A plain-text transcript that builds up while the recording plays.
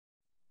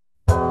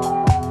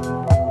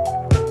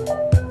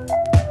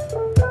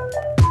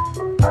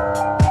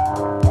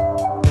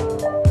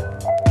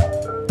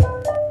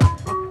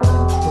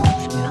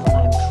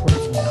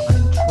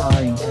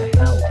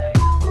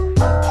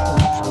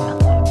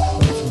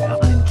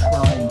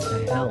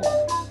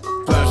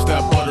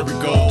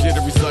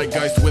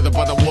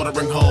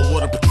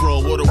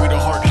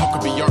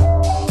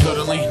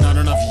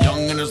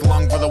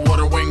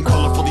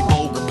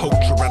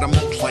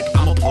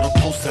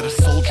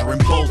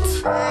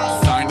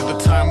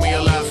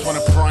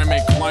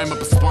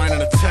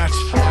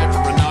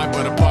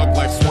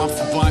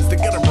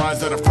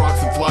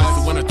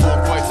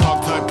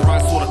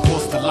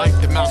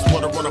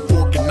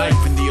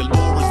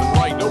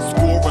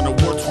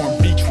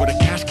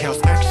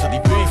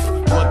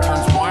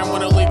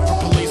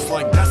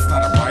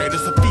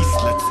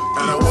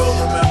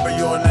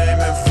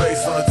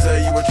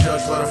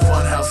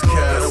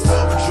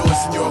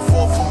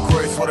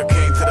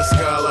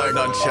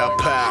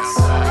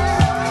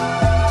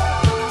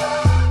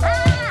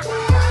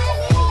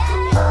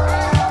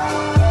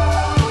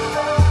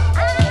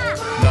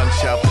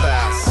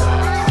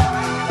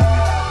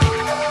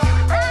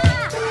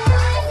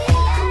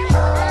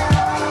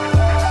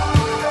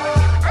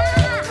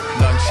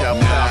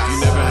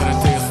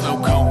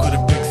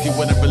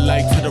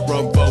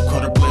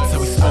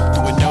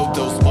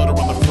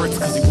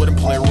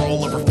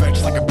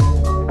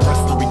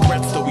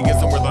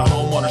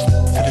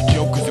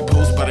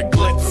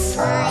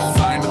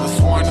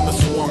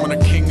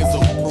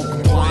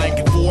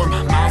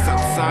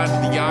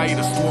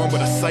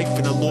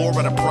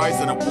more at a prize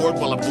than award,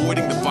 while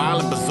avoiding the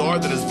violent bazaar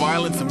that is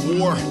violence and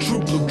war. True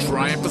blue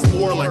triumph is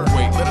more like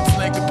wait, let it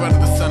snake up out of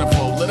the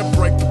centerfold, let it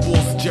break the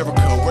walls of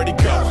Jericho. Ready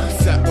go,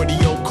 sat where the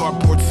old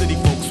cardboard city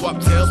folks swap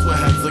tails with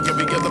heads like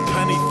every other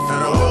penny.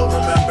 And I will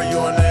remember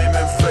your name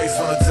and face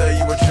on the day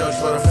you were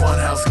judged by the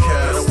funhouse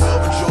cast. And I will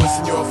rejoice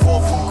in your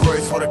fall from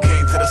grace when it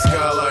came to the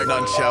sky like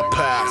none shall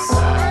pass.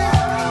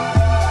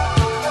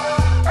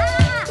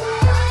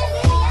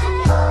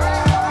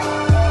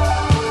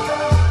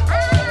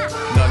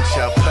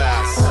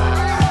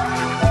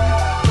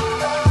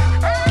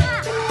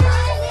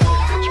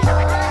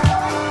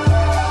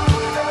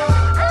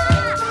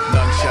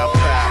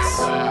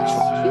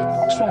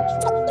 You've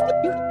got a lot of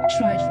nerve. I'm not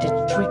trying to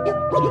trick you.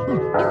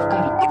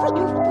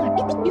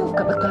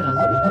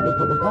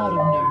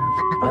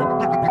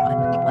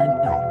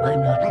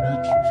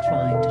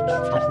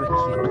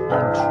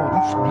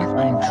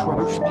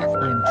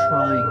 I'm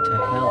trying to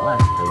help.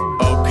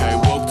 Okay,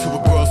 woke to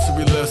a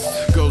grocery list.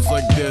 Goes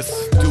like this: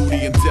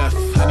 duty and death.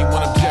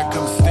 Anyone object,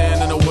 come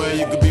stand in the way.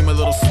 You could be my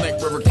little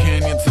Snake River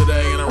Canyon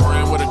today. And I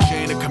ran with a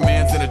chain of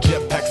commands and a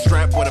jetpack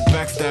strap with a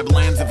backstab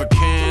lands if I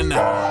can.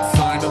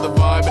 Sign of the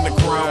vibe in the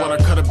crowd. When I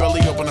cut a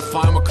belly open to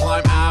find what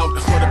climb out.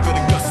 What a bit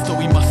of gusto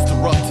we must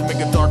erupt to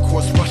make a dark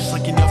horse rush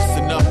like enough's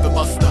enough. It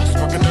must have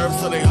struck a nerve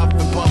so they huff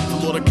and puff. The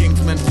Lord of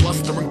Kings men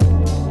flustering.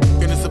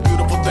 And it's a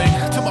beautiful thing.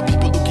 To my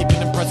people who keep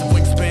an impressive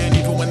wingspan,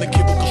 even when the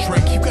cable will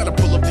shrink. You gotta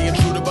pull up the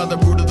intruder by the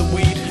root of the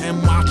weed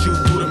and march you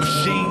through the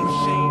machine.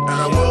 And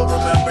I will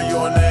remember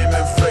your name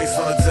and face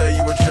on the day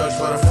you were judged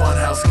by the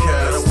funhouse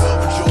cast. And I will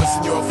rejoice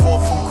in your fall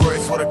from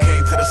grace when it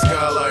came to the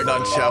sky like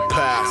none shall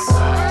pass.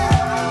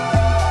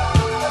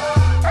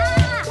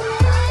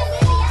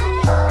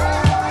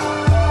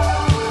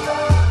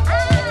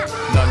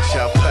 None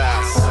shall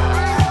pass.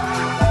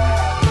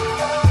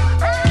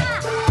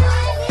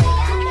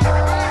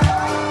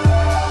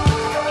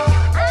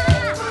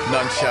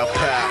 None shall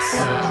pass.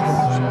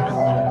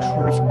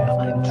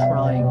 I'm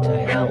trying to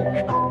help.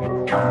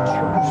 I'm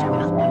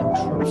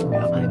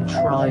trying to help. I'm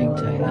trying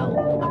to help.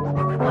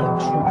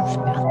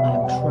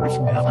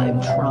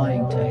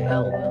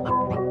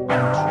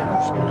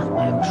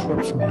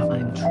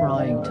 I'm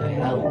trying to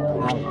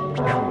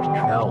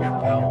help.